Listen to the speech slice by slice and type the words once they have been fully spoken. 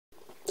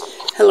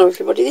Hello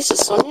everybody, this is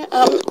Sonia.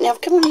 Now I've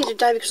come on here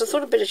today because I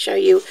thought I'd better show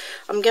you.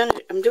 I'm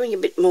doing a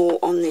bit more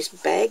on this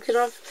bag that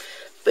I've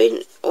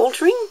been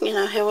altering. You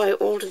know how I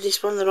altered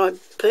this one that I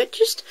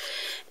purchased,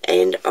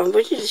 and I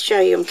wanted to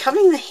show you. I'm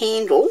covering the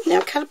handle. Now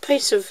I cut a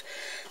piece of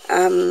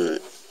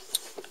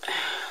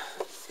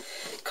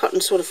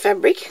cotton sort of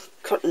fabric,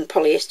 cotton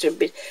polyester a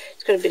bit.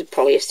 It's got a bit of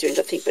polyester in it,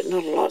 I think, but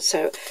not a lot.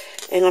 So,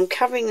 and I'm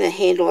covering the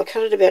handle. I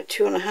cut it about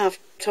 2.5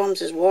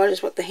 times as wide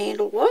as what the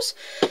handle was,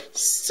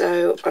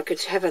 so I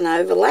could have an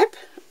overlap,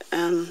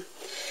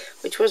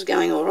 which was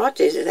going all right.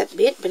 There's that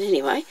bit, but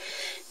anyway.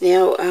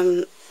 Now,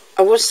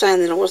 I was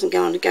saying that I wasn't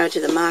going to go to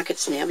the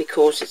markets now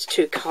because it's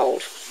too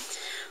cold.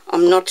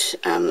 I'm not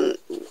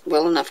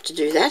well enough to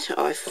do that.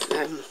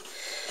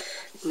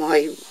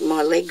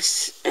 My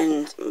legs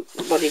and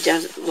body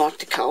don't like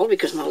the cold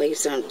because my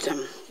legs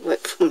don't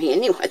work for me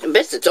anyway. The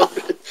best of the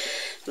time,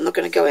 I'm not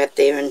going to go out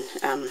there and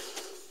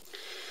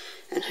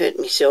hurt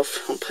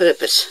myself on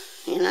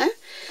purpose, you know,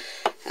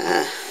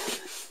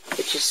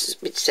 which is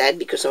a bit sad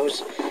because I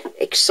was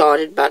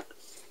excited, but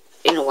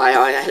in a way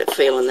I had a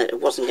feeling that it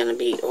wasn't going to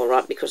be all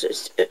right because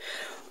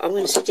I'm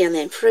going to sit down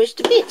there and freeze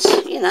to bits,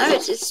 you know.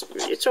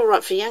 It's all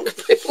right for younger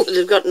people that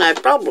have got no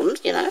problems,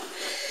 you know.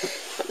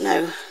 But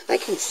no, they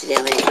can sit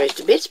down there and freeze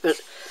to bits,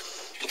 but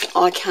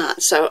I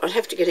can't. So I'd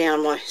have to get down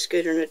on my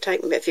scooter and it'd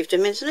take me about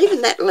 15 minutes, and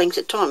even that length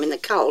of time in the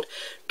cold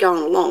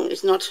going along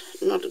is not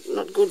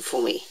good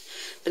for me.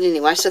 But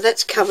anyway, so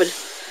that's covered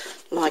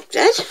like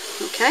that,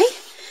 okay.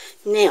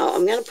 Now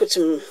I'm going to put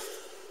some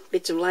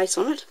bits of lace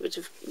on it, bits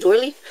of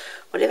doily,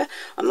 whatever.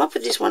 I might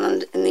put this one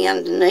in the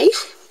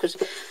underneath, because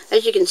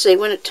as you can see,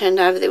 when it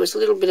turned over, there was a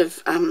little bit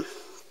of, a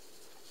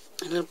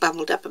little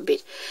bubbled up a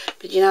bit.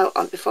 But you know,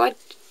 if I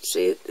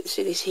see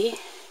this here,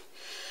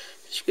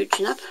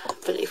 scooching up,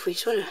 but if we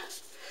sort of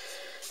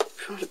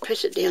try to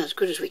press it down as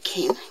good as we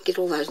can, get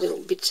all those little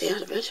bits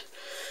out of it,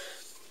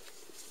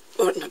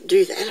 might not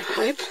do that, I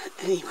hope.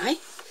 Anyway,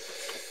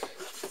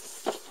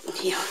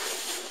 here,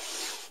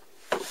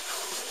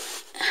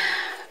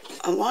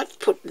 I might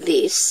put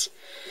this,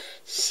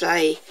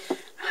 say,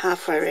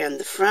 halfway around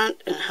the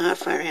front and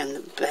halfway around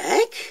the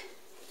back.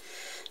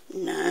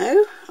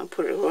 No, I'll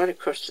put it right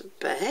across the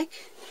back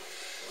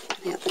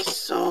and out the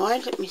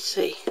side. Let me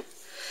see.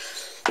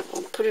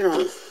 I'll put it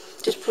on.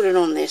 Just put it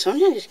on there,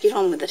 Sonia. Just get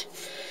on with it.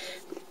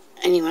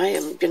 Anyway,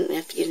 I'm going to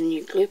have to get a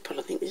new glue pot.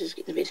 I think this is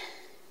getting a bit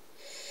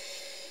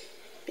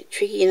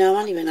tricky. You know,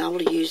 I haven't been able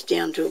to use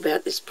down to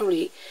about, there's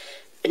probably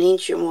an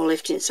inch or more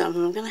left in some.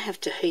 I'm going to have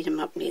to heat them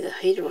up near the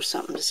heater or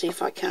something to see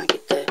if I can't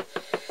get the,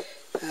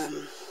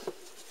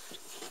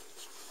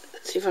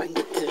 see if I can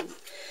get the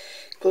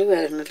glue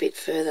out of them a bit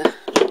further,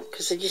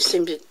 because they just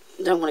seem to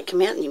don't want to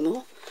come out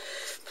anymore.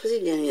 If I put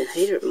it down in the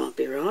heater, it might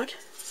be right.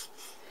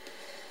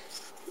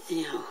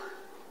 Now,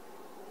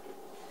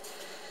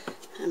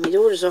 and my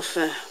daughter's off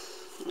a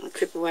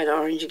trip away to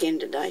Orange again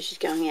today. She's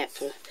going out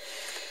for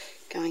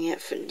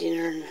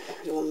dinner and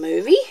a little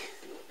movie.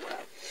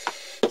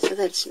 So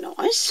that's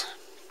nice.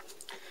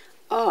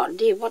 Oh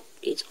dear, what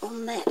is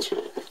on that?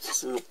 That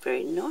doesn't look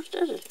very nice,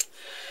 does it?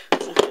 I'll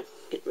have to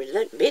get rid of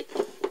that bit.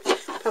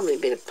 Probably a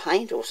bit of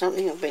paint or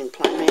something. I've been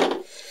playing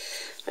around.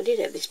 I did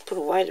have this put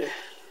away to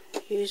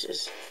use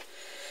as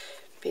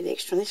a bit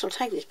extra on this. I'll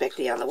take this back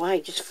the other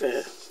way just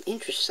for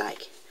interest's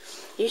sake.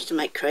 I used to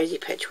make crazy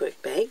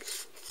patchwork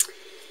bags,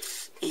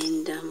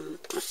 and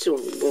I still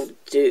will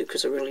do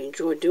because I really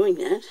enjoy doing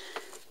that.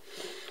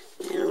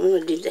 And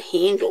when I did the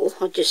handle,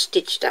 I just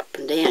stitched up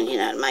and down, you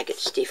know, to make it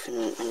stiff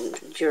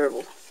and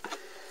durable.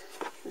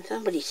 And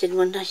somebody said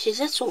one day, says,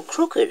 that's all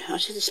crooked. I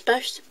said, it's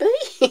supposed to be.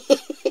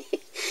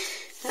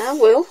 Oh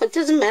well, it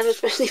doesn't matter,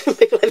 especially when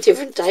people have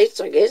different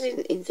tastes, I guess,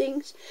 in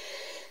things.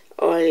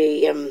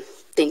 I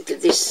think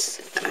that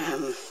this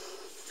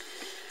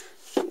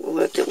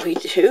work that we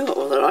do,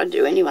 or that I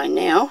do anyway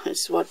now,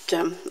 is what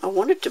I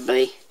want it to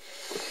be.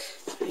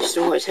 I used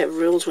to always have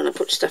rules when I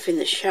put stuff in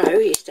the show. I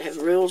used to have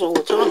rules all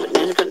the time, but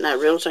now I've got no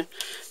rules. I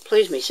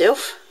please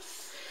myself.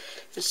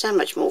 It's so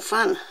much more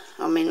fun.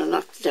 I mean,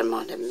 I don't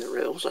mind having the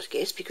rules, I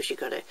guess, because you've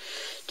got to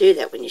do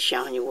that when you're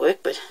showing your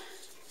work, but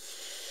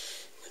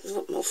it's a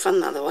lot more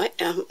fun the other way.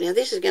 Now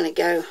this is going to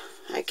go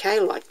okay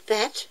like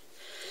that,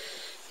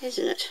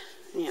 isn't it?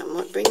 Now I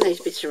might bring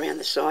these bits around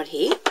the side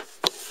here.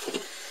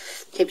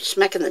 Keep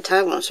smacking the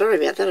table. I'm sorry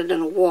about that. I don't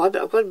know why,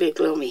 but I've got a bit of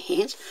glue on my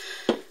hands.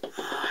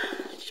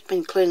 Just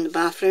been cleaning the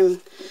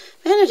bathroom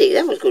vanity.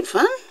 That was good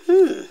fun.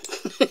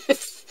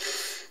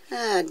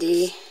 Ah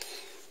dear.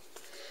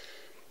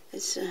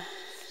 It's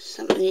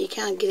something you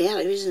can't get out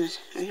of, isn't it?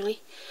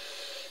 Really,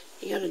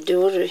 you got to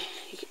do it, or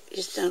you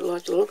just don't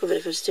like the look of it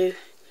if it's too.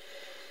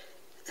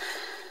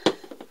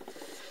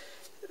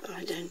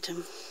 I don't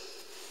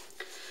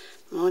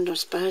mind, I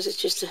suppose.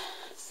 It's just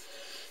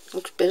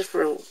looks better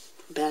for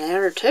about an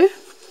hour or two,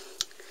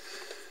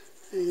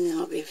 and there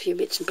might be a few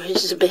bits and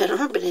pieces about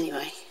it, but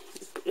anyway,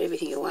 put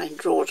everything away in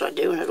drawers I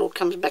do, and it all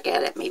comes back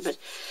out at me, but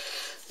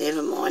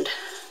never mind.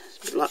 It's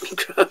a bit like my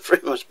grow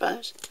room, I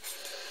suppose.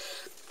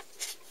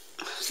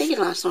 I was thinking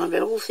last night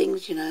about all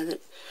things, you know,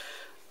 that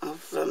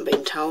I've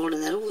been told,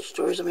 and that all the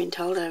stories I've been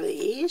told over the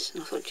years.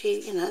 And I thought, gee,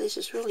 you know, this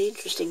is really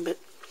interesting, but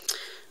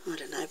I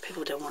don't know,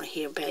 people don't want to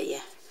hear about your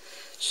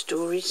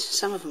stories.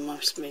 Some of them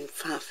must have been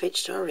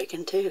far-fetched, I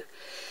reckon, too.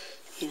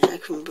 You know,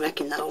 from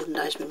back in the olden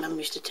days, my mum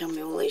used to tell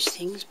me all these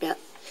things about,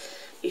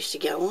 used to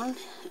go on.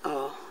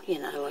 Oh, you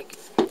know, like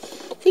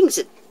things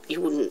that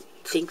you wouldn't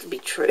think would be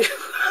true.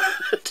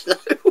 I don't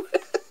know.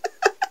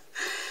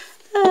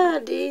 Oh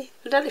dear.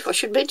 I don't know if I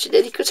should mention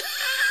any, because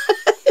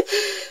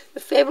the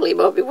family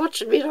might be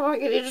watching me and I might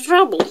get into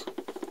trouble.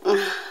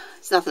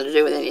 It's nothing to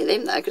do with any of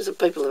them though, because the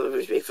people that I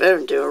was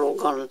referring to are all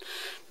gone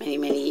many,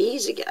 many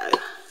years ago.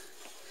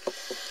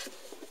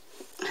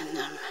 And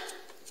I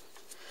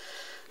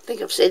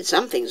think I've said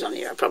some things on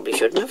here I probably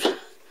shouldn't have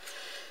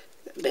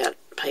about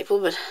people,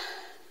 but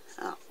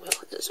oh well,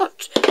 it's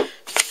not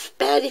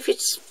bad if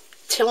it's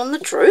telling the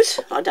truth,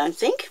 I don't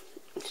think.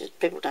 It's just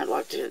people don't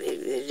like to do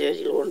their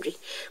dirty laundry.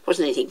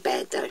 Wasn't anything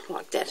bad though,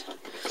 like that.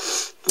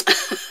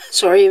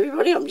 Sorry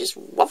everybody, I'm just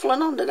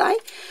waffling on today.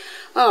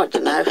 Oh, I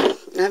don't know,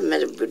 I haven't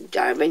had a good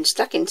day. I've been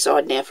stuck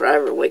inside now for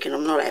over a week and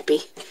I'm not happy.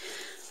 I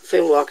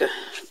feel like a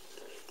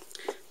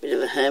bit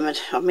of a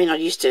hermit. I mean, I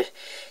used to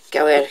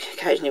go out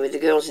occasionally with the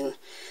girls and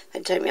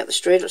they'd take me up the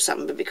street or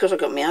something, but because I've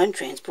got my own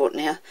transport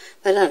now,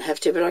 they don't have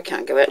to, but I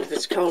can't go out if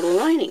it's cold or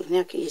raining.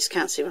 Now you just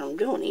can't see what I'm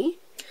doing here.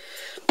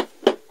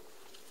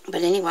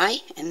 But anyway,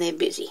 and they're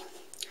busy.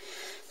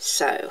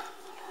 So,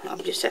 I'll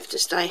just have to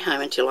stay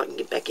home until I can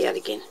get back out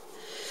again.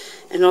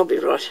 And I'll be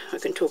right, I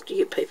can talk to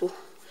you people.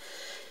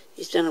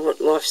 You don't know what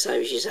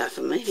lifesavers you are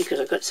for me, because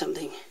I've got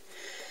something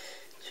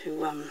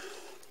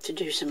to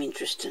do some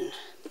interest in.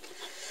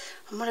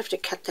 I might have to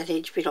cut that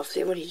edge bit off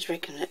there. What do you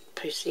reckon, that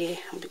piece there?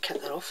 I'll be cut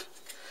that off.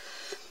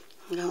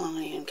 Go on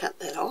here and cut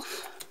that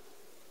off.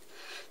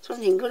 It's one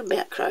thing good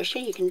about crochet,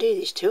 you can do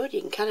this to it,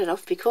 you can cut it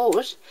off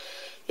because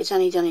it's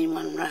only done in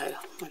one row.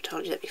 I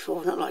told you that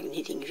before, not like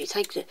knitting. If you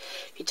take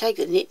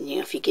the knitting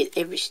off, you get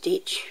every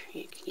stitch.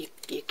 You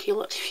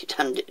kill it if you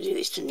don't do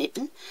this to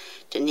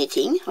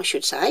knitting, I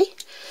should say.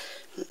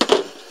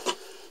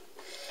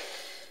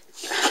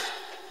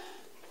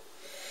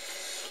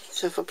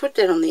 So if I put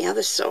that on the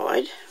other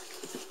side,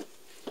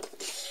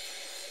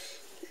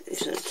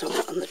 this is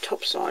on the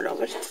top side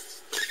of it.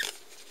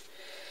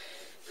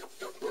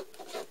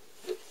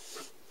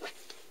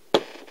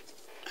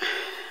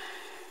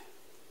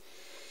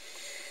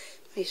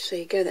 So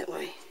you go that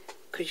way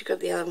because you've got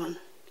the other one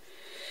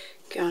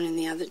going in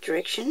the other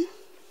direction.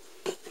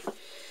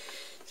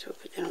 So we'll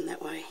put that on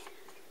that way.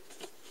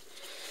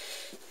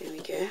 There we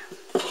go.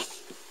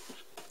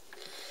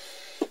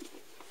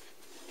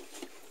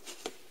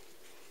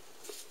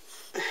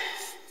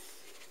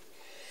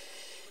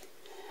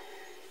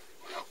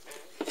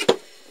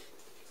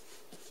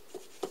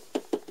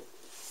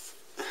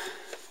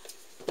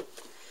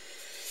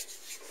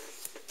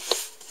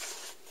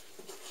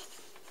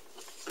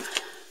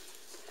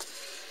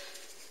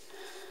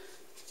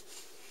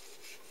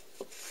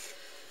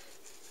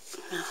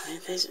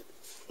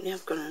 Now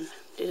I've gone and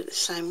did it the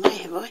same way,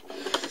 have I?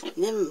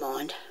 Never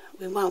mind.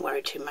 We won't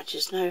worry too much.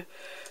 There's no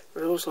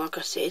rules, like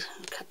I said.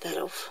 I'll cut that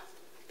off.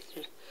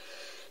 Bit of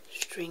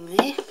string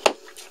there.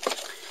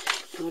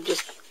 And we'll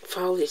just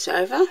fold this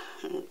over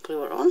and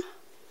glue it on.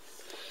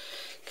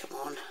 Come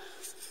on.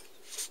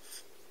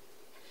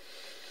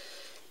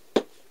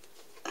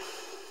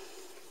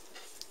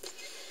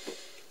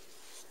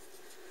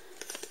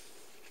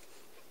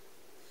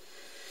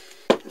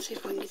 Let's see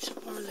if I can get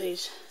some more of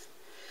these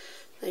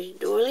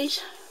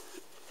doilies.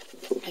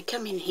 They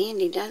come in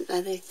handy, don't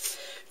they? They're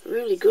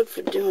really good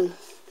for doing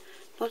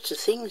lots of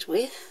things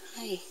with.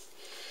 Hey,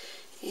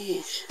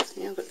 yes,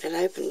 now I've got that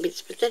open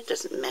bits, but that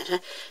doesn't matter.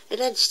 It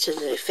adds to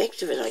the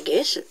effect of it, I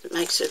guess. It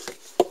makes it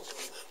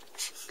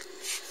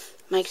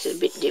a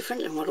bit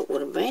different than what it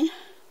would have been.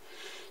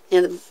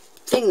 Now the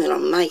thing that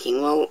I'm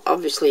making, well,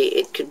 obviously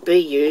it could be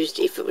used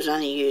if it was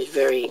only used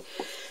very,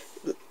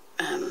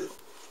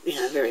 you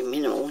know, very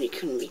minimal. You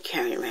couldn't be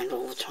carrying around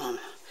all the time.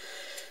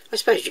 I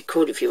suppose you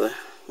could if you were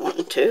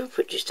wanting to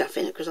put your stuff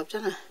in it, because I've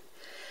done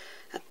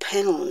a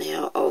panel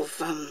now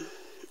of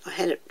I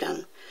had it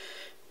done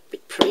a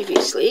bit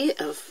previously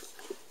of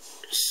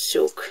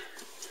silk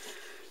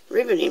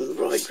ribbon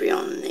embroidery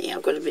on there.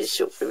 I've got a bit of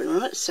silk ribbon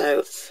on it,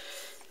 so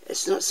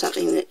it's not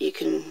something that you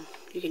can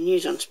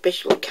use on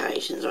special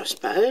occasions, I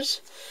suppose.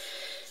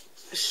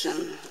 It's, I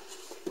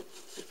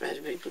suppose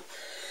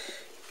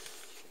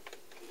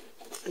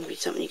it'd be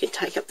something you could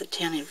take up the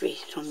town every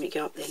time you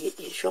go up there and get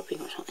your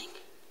shopping or something.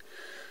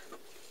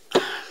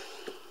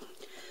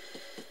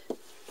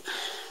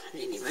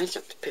 Anyway, it's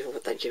up to people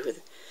what they do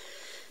with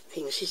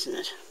things, isn't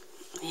it?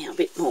 Now a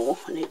bit more.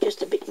 I need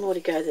just a bit more to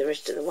go the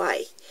rest of the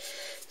way,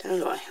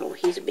 don't I? Oh,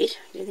 here's a bit.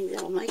 Do you think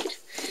that'll make it?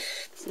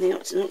 Now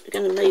it's not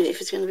going to be,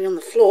 if it's going to be on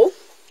the floor.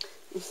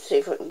 Let's see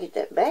if I can get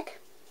that back.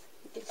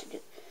 Get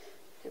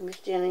this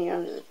down here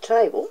under the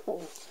table,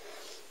 or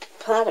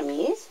part of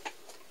me is.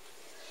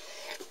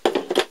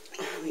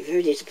 I'll be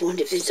very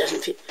disappointed if this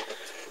doesn't fit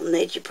on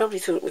the edge. You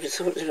probably would have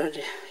thought that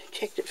I'd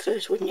checked it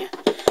first, wouldn't you?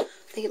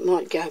 think it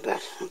might go,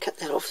 but I'll cut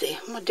that off there.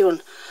 I'm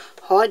not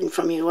hiding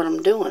from you what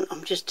I'm doing.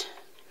 I'm just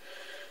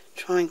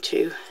trying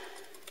to...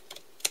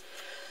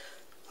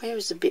 Where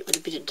was the bit with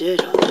a bit of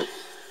dirt on it?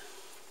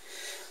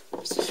 I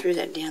just threw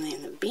that down there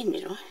in the bin,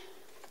 did I?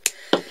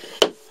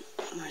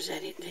 Or is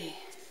that it there?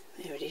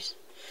 There it is.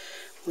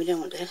 We don't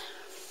want that.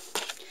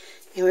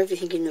 Now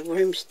everything in the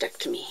room stuck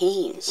to my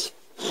hands.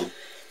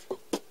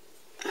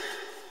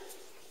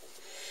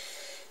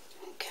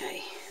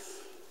 Okay.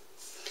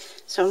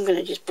 So I'm going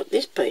to just put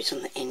this piece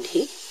on the end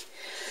here.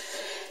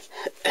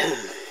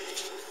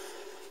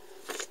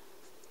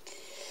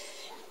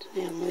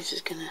 Now this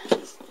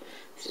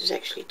is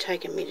actually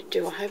taking me to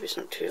do. I hope it's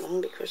not too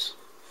long because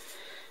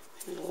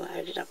I'm going to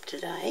load it up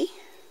today.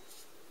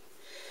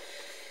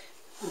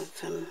 I'll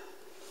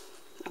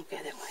go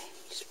that way.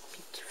 It's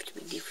to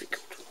be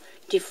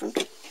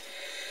different.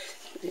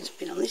 There's a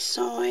bit on this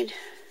side.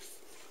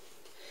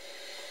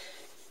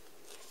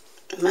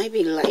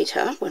 Maybe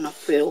later, when I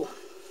feel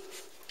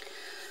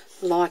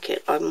like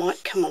it, I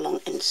might come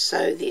along and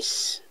sew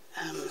this.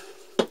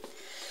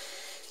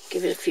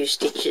 Give it a few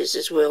stitches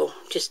as well,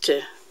 just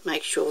to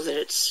make sure that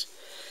it's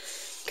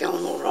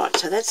going all right.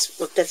 So that's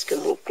what that's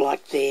going to look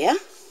like there.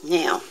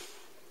 Now,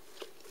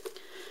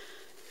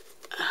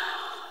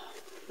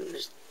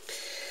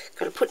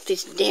 got to put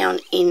this down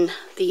in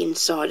the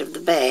inside of the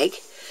bag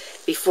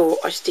before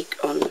I stick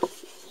on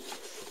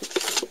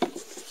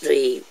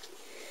the...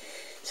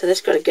 So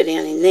that's got to go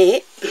down in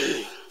there,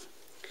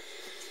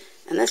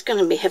 and that's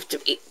going to have to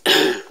be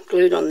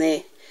glued on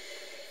there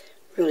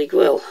really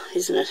well,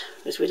 isn't it?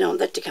 Because we don't want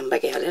that to come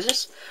back out at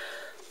us,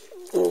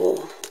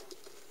 or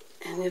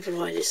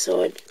however I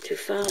decide to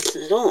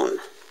fasten it on.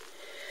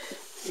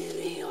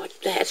 There, like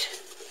that.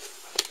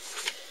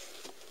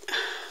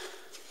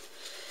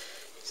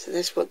 So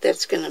that's what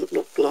that's going to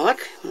look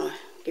like when I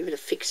give it a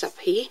fix up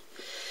here.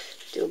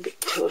 Do a bit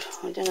to it.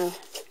 I don't know.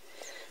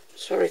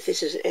 Sorry if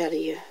this is out of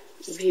your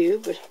view,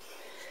 but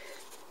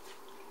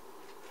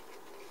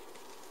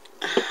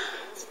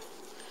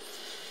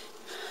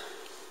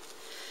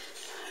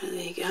there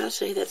you go.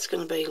 See, that's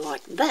going to be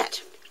like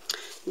that.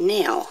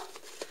 Now,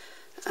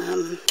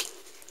 I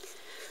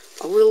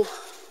will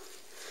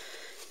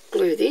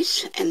glue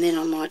this, and then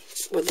I might,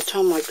 by the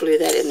time I glue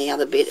that and the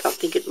other bit, I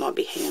think it might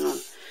be hanging on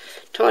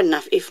tight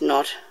enough. If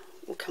not,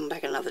 we'll come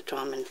back another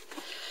time and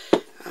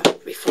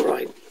before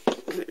I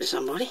give it to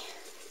somebody,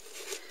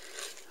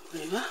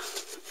 whatever,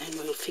 and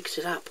we'll fix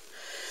it up,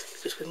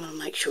 because we want to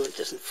make sure it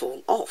doesn't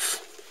fall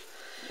off.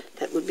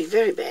 That would be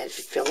very bad if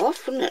it fell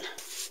off, wouldn't it?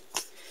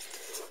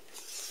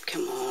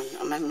 Come on,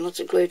 I'm having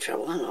lots of glue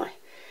trouble, aren't I?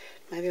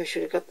 Maybe I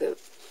should have got the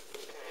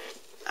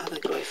other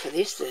glue for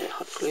this, the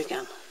hot glue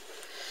gun.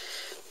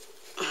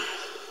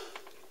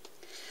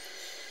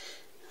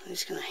 I'm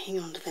just going to hang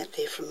on to that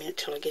there for a minute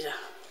till I get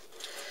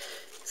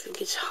so it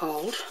gets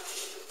hold.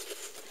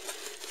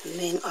 And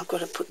then I've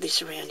got to put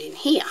this around in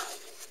here.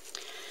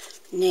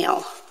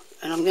 Now,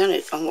 and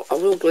I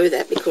will glue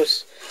that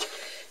because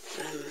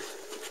I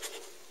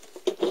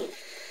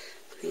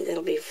think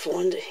that'll be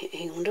fine to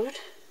hang on to it.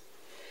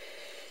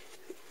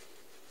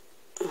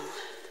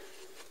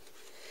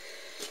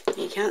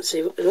 You can't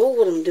see at all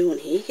what I'm doing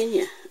here, can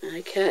you?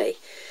 Okay,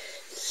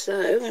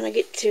 so when I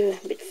get to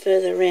a bit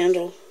further around,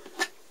 I'll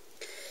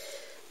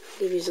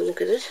give you a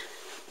look at it.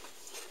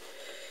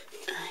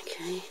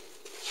 Okay,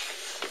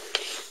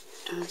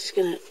 I'm just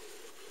going to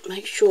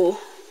make sure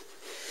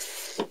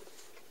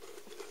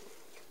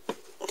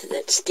that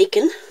that's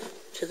sticking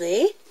to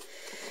there,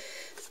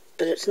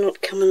 but it's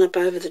not coming up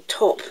over the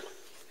top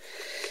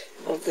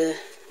of the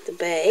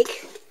bag.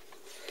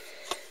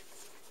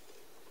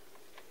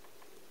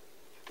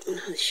 Oh,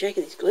 the shake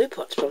of this glue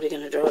pot's probably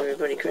going to drive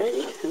everybody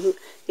crazy.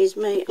 Here's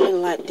me, I'm going to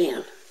lay it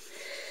down.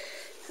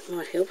 That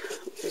might help.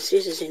 Put the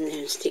scissors in there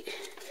and stick,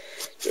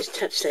 just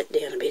touch that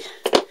down a bit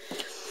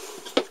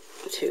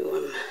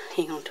to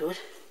hang on to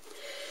it.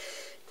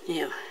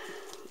 Now,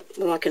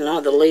 well, I can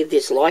either leave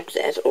this like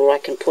that, or I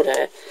can put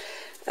a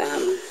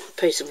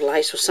piece of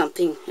lace or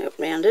something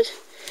around it.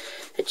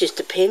 It just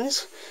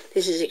depends.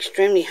 This is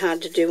extremely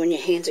hard to do when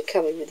your hands are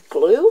covered with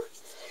glue,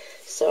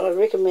 so I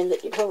recommend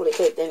that you probably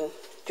keep them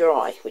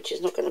dry, which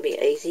is not going to be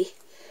easy,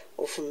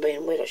 or from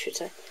being wet, I should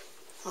say.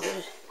 I've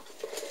got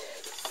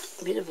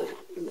a bit of a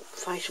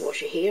face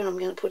washer here, and I'm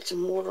going to put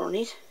some water on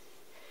it.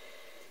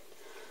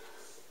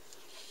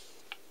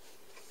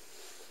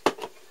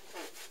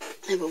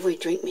 Have a wee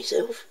drink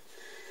myself.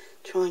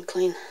 Try and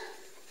clean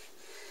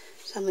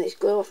some of this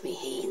glue off my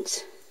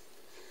hands.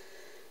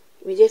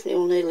 We definitely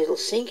will need a little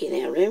sink in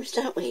our rooms,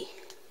 don't we?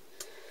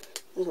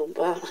 Little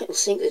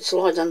sink that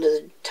slides under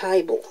the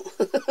table.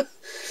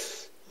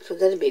 So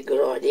that'd be a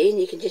good idea,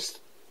 and you can just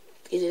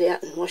get it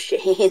out and wash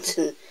your hands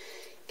and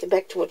get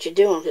back to what you're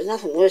doing. There's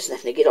nothing worse than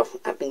having to get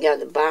up and go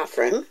to the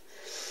bathroom,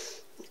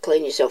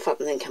 clean yourself up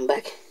and then come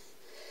back.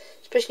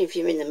 Especially if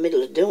you're in the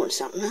middle of doing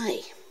something,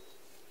 eh?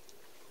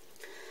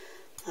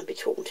 I'll be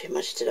talking too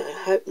much today,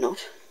 I hope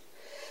not.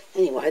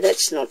 Anyway,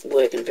 that's not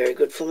working very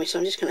good for me, so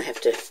I'm just going to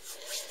have to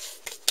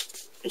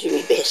do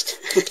my best.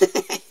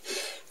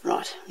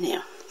 Right,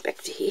 now,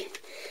 back to here.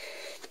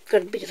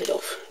 Got a bit of it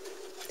off.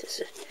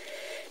 It's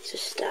a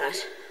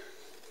start.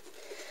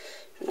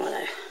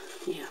 Righto.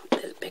 Now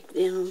put it back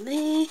down on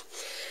there.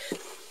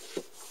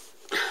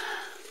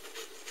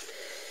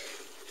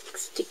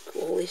 Stick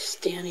all this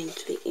down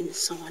into the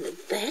inside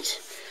of that.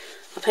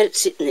 I've had it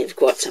sitting there for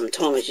quite some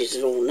time, as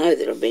you all know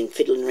that I've been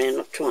fiddling around,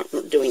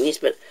 not doing this,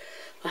 but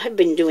I have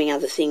been doing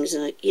other things,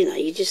 and you know,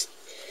 you just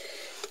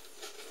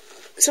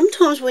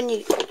sometimes when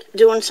you're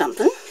doing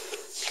something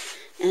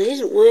and it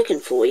isn't working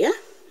for you,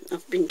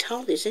 I've been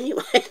told this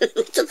anyway,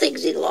 lots of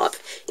things in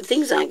life, if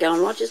things aren't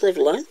going right, just leave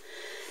it alone.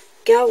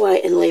 Go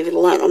away and leave it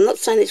alone. I'm not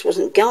saying this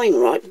wasn't going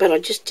right, but I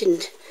just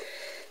didn't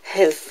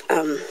have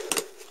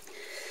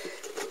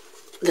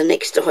the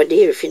next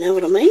idea, if you know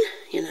what I mean.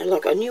 You know,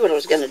 like I knew what I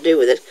was going to do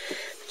with it,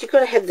 but you've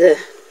got to have the...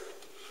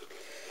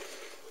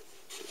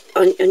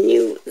 I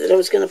knew that I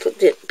was going to put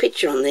that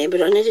picture on there,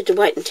 but I needed to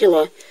wait until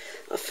I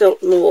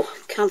felt more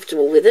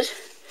comfortable with it.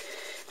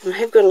 And I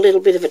have got a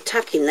little bit of a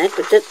tuck in that,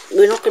 but that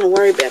we're not going to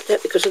worry about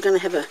that because we're going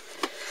to have a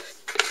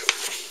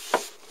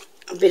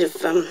bit of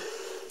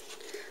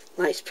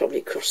lace probably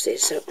across there,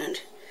 so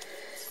it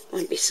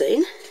won't be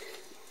seen.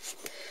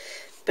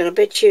 But I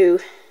bet you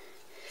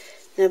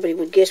nobody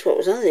would guess what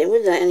was on there,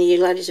 would they? Only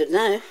you ladies would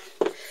know.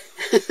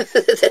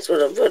 That's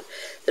what I've got,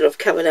 that I've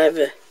covered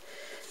over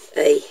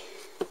a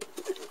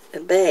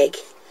bag.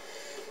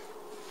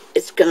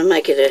 It's going to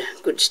make it a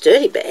good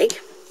sturdy bag,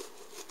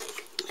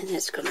 and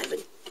that's going to have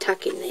a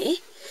tuck in there.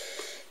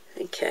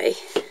 Okay,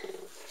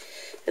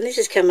 and this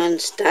has come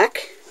unstuck,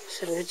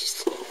 so we'll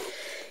just,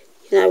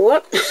 you know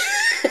what,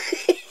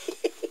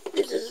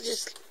 this is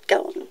just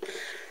going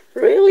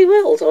really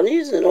well, Sonya,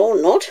 isn't it,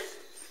 or not?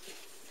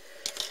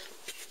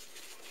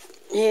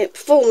 Yeah,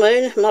 full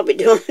moon, might be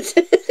doing it.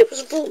 There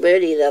was a full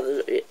moon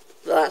here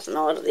last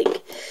night, I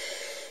think.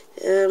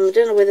 I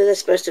don't know whether that's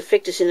supposed to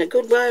affect us in a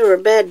good way or a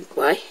bad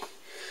way.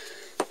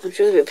 I'm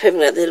sure there'll be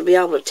people out there that'll be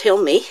able to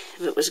tell me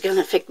if it was going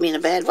to affect me in a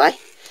bad way.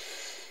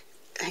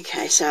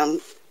 Okay, so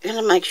I'm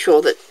going to make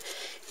sure that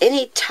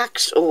any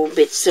tucks or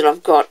bits that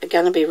I've got are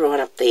going to be right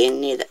up there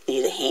near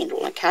the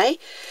handle, okay?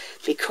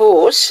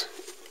 Because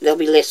they'll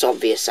be less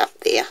obvious up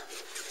there.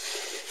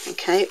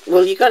 Okay,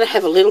 well, you've got to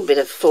have a little bit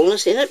of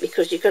fullness in it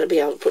because you've got to be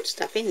able to put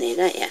stuff in there,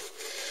 don't you?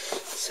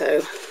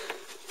 So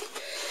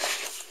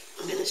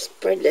I'm going to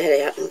spread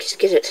that out and just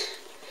get it.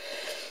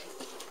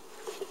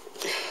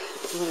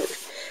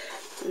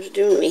 I was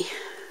doing me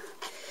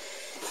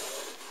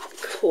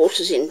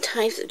courses in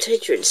tape, the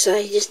teacher would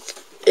say, just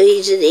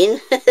ease it in.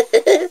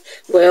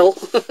 Well,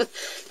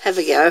 have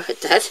a go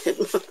at that. It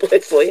might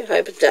work for you, I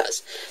hope it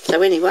does.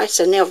 So anyway,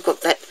 so now I've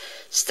got that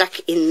stuck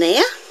in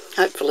there.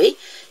 Hopefully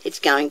it's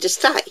going to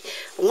stay.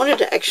 I wanted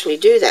to actually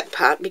do that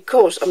part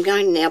because I'm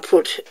going to now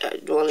put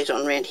doilies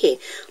on around here.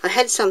 I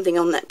had something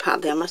on that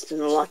part there, I must have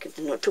not liked it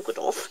and I took it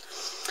off.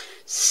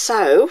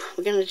 So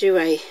we're going to do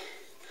a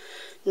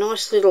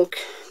nice little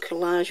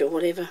collage or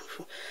whatever.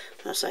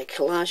 When I say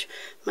collage,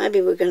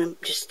 maybe we're going to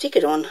just stick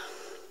it on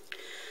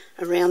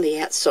around the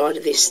outside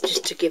of this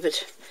just to give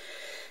it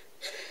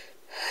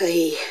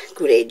a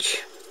good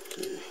edge.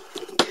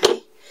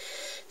 Okay,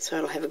 so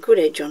it'll have a good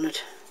edge on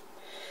it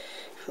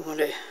if we want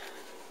to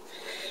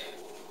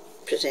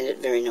present it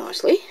very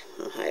nicely,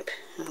 I hope.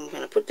 I'm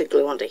going to put the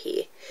glue onto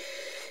here.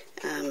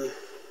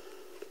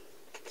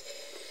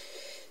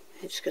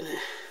 It's going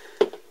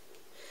to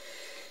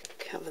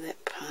cover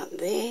that part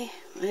there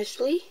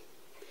mostly,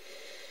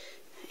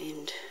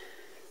 and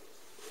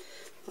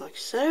like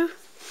so.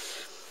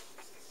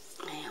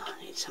 Now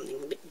I need something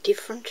a bit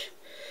different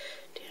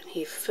down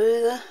here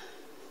further.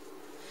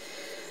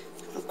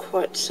 I'm not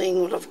quite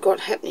seeing what I've got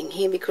happening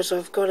here because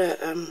I've got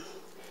I'm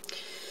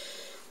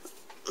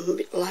a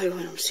bit low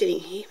when I'm sitting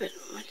here, but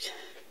my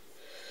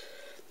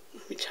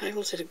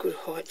table's at a good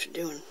height for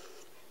doing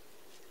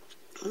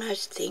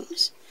most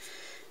things.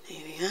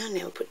 There we are.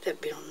 Now we'll put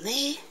that bit on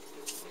there,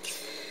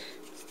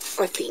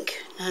 I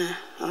think.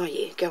 Oh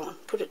yeah, go on,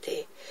 put it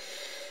there.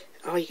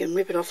 Oh, you can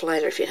rip it off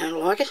later if you don't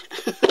like it.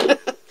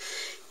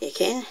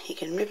 You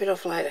can rip it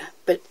off later,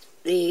 but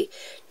the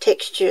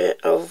texture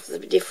of the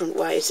different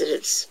ways that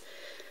it's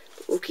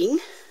looking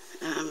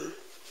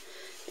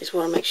is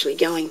what I'm actually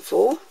going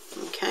for.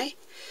 Okay,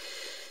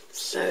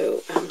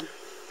 so if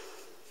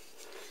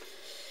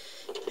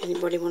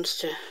anybody wants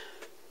to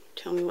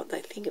tell me what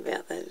they think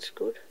about that, it's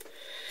good.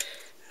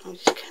 I'll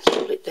just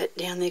split that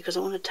down there because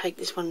I want to take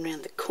this one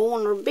around the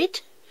corner a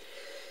bit.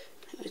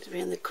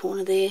 Around the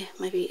corner there,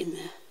 maybe in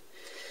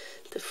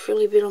the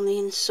frilly bit on the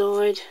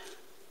inside.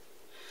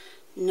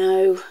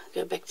 No,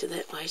 go back to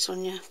that way,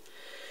 Sonya.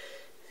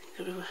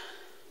 Got to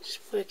just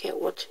work out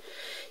what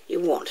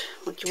you want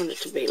it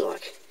to be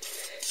like.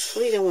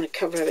 Really don't want to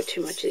cover over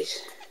too much of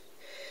this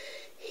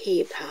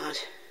here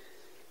part.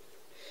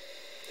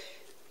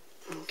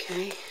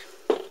 Okay.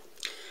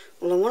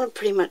 Well, I want to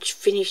pretty much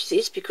finish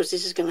this because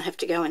this is going to have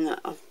to go in the,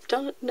 I've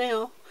done it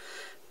now,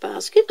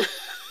 basket.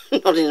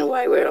 Not in a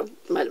way where I've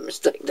made a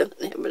mistake done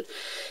it now, but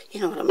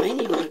you know what I mean.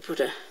 You want to put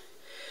it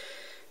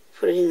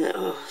in the,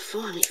 oh,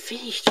 finally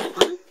finished that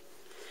one.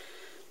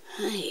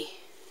 Hey,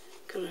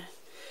 got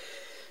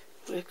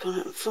to work on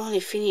it and finally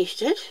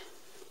finished it.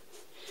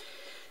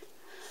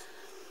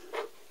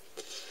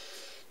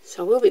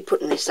 So I will be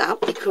putting this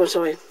up because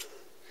I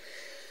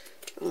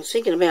was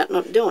thinking about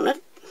not doing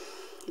it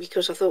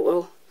because I thought,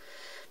 well,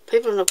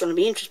 people are not going to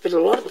be interested, but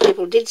a lot of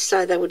people did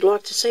say they would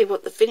like to see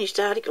what the finished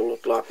article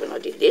looked like when I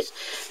did this,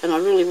 and I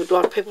really would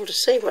like people to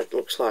see what it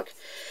looks like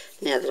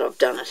now that I've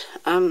done it.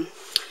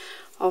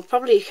 I'll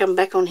probably come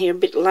back on here a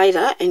bit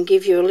later and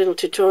give you a little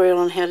tutorial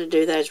on how to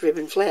do those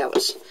ribbon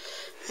flowers.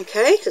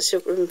 Okay, the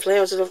silk ribbon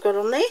flowers that I've got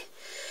on there,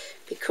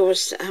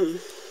 because I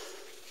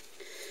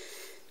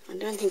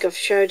don't think I've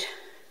showed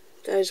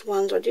those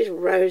ones. I did a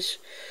rose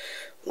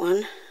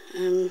one,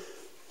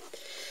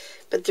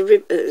 but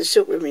the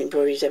silk ribbon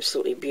embroidery is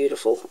absolutely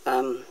beautiful.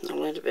 I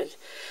learned about it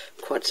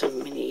quite so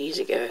many years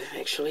ago,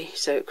 actually,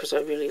 so because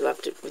I really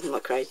loved it with my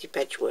crazy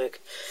patchwork.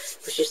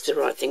 It was just the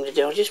right thing to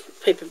do. I'll just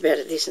peep about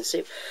it this and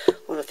see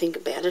what I think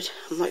about it.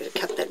 I might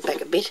cut that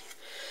back a bit.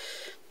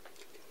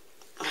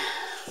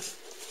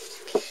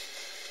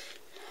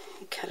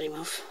 Cut him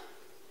off.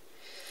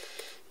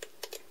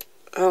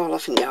 Oh, I'll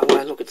often go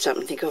away, look at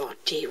something and think, oh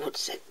dear,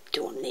 what's that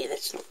doing there?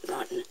 That's not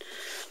right, and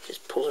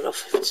just pull it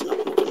off if it's not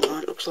looking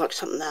right. It looks like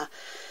something that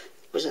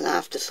was an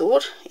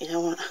afterthought. You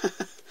don't want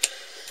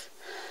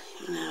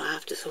no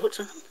afterthoughts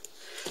on them.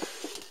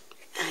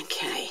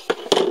 Okay.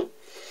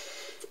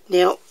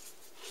 Now,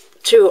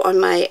 too, I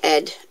may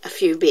add a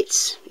few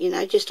bits, you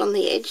know, just on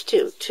the edge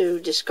to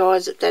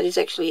disguise that that is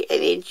actually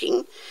an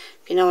edging,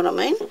 if you know what I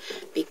mean,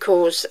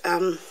 because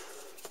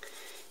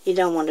you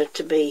don't want it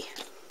to be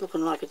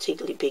looking like it's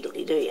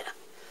higgly-piggly, do you?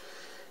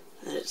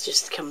 And it's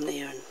just come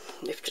there and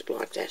lift it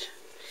like that.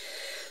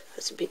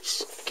 That's a bit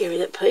scary,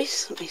 that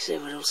piece. Let me see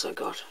what else I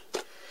got.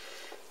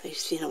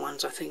 These thinner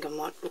ones I think I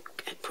might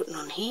look at putting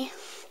on here.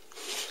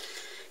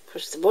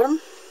 Across the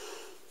bottom.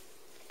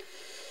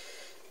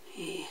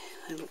 Yeah,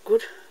 they look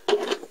good.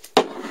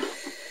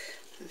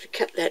 If you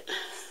cut that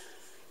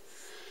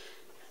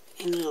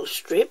in little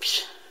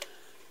strips.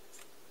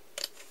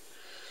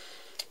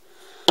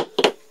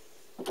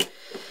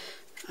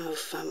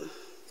 Of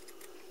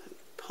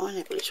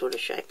pineapple sort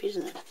of shape,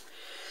 isn't it? I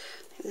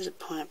think there's a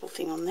pineapple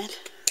thing on that.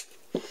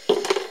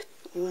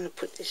 We want to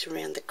put this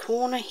around the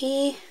corner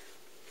here.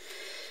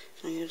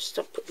 I'm going to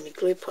stop putting my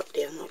glue pot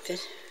down like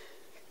that.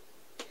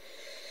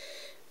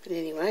 But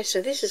anyway,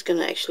 so this is going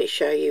to actually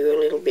show you a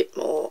little bit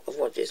more of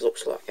what this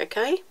looks like,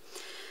 okay?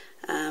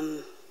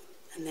 And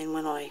then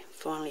when I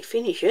finally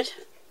finish it,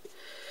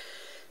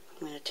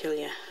 I'm going to tell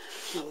you,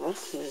 oh well,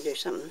 I'm going to do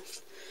something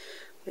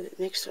with it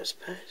next, I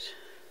suppose.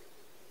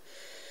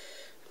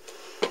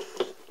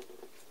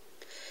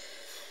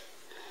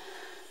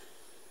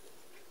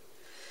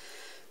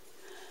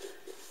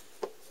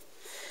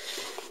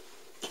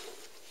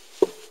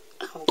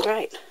 Oh,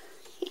 great.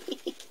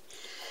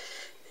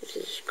 This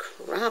is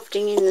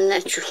crafting in the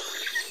natural.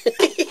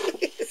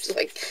 It's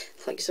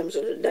like some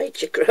sort of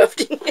nature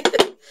crafting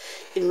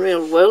in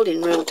real world,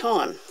 in real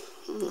time.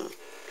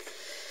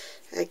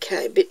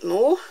 Okay, a bit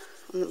more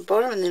on the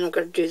bottom, and then I've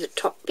got to do the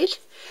top bit.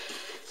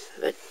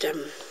 But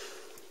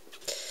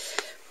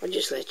I'll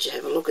just let you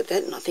have a look at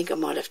that, and I think I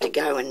might have to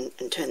go and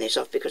turn this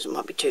off because it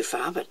might be too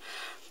far, but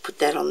put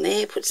that on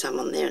there, put some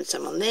on there and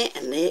some on there,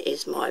 and there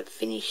is my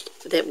finished,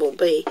 that will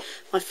be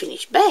my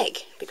finished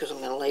bag, because I'm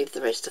going to leave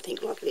the rest, I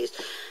think, like it is.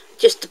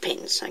 Just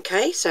depends,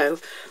 okay? So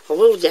I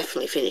will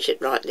definitely finish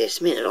it right this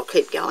minute. I'll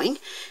keep going,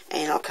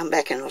 and I'll come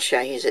back and I'll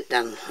show you it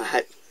done, I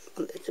hope,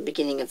 at the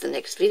beginning of the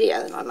next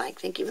video that I make.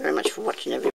 Thank you very much for watching, everybody.